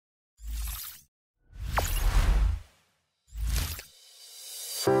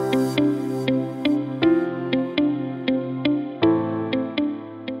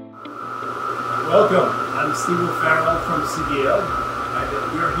I'm Steve Farrell from CDL.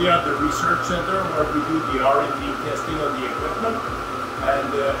 We're here at the research center where we do the R&D testing of the equipment.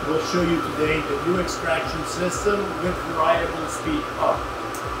 And we'll show you today the new extraction system with variable speed pump.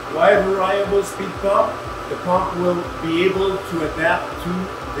 Why variable speed pump? The pump will be able to adapt to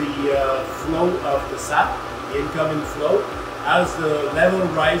the flow of the sap, the incoming flow. As the level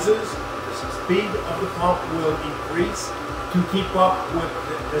rises, the speed of the pump will increase to keep up with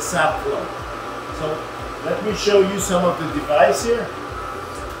the sap flow. So let me show you some of the device here.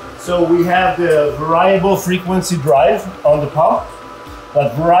 So we have the variable frequency drive on the pump,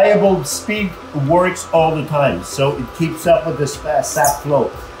 but variable speed works all the time. So it keeps up with the sap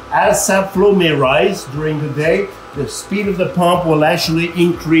flow. As sap flow may rise during the day, the speed of the pump will actually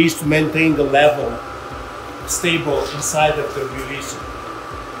increase to maintain the level stable inside of the releaser.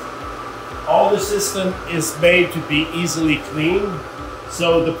 All the system is made to be easily cleaned.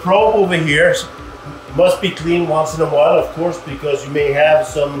 So the probe over here must be cleaned once in a while, of course, because you may have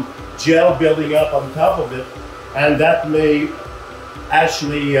some gel building up on top of it, and that may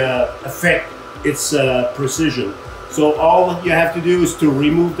actually affect its precision. So all you have to do is to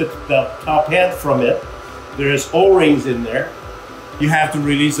remove the top head from it. There's O-rings in there. You have to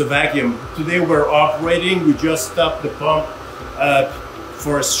release a vacuum. Today we're operating. We just stopped the pump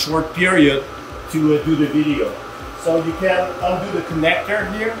for a short period to do the video. So you can undo the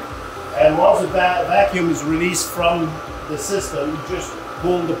connector here, and once the vacuum is released from the system, you just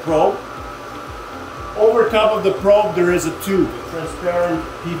pull the probe. Over top of the probe there is a tube, a transparent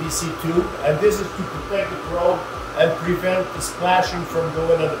PVC tube, and this is to protect the probe and prevent the splashing from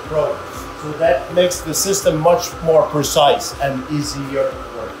going on the probe. So that makes the system much more precise and easier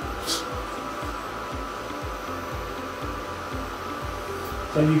to work.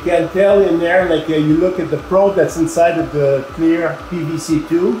 So you can tell in there, like you look at the probe that's inside of the clear PVC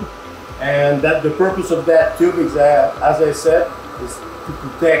tube, and that the purpose of that tube is, as I said, is to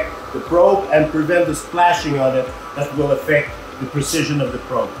protect the probe and prevent the splashing on it that will affect the precision of the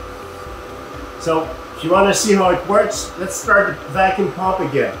probe. So if you want to see how it works, let's start the vacuum pump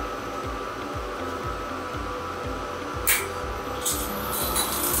again.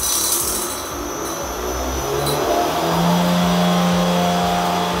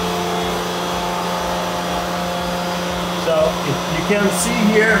 So you can see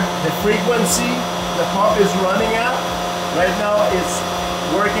here the frequency the pump is running at. Right now it's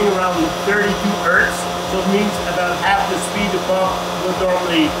working around 32 Hertz, so it means about half the speed the pump would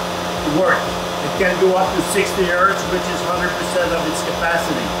normally work. It can go up to 60 Hertz, which is 100% of its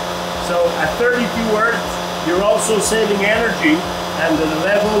capacity. So at 32 Hertz, you're also saving energy, and the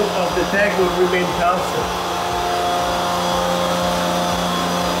level of the tank will remain constant.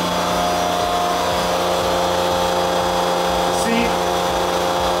 See,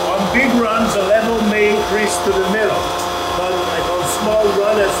 on big runs, the level may increase to the middle, but like on small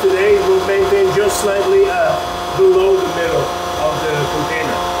run as today, it will maintain just slightly below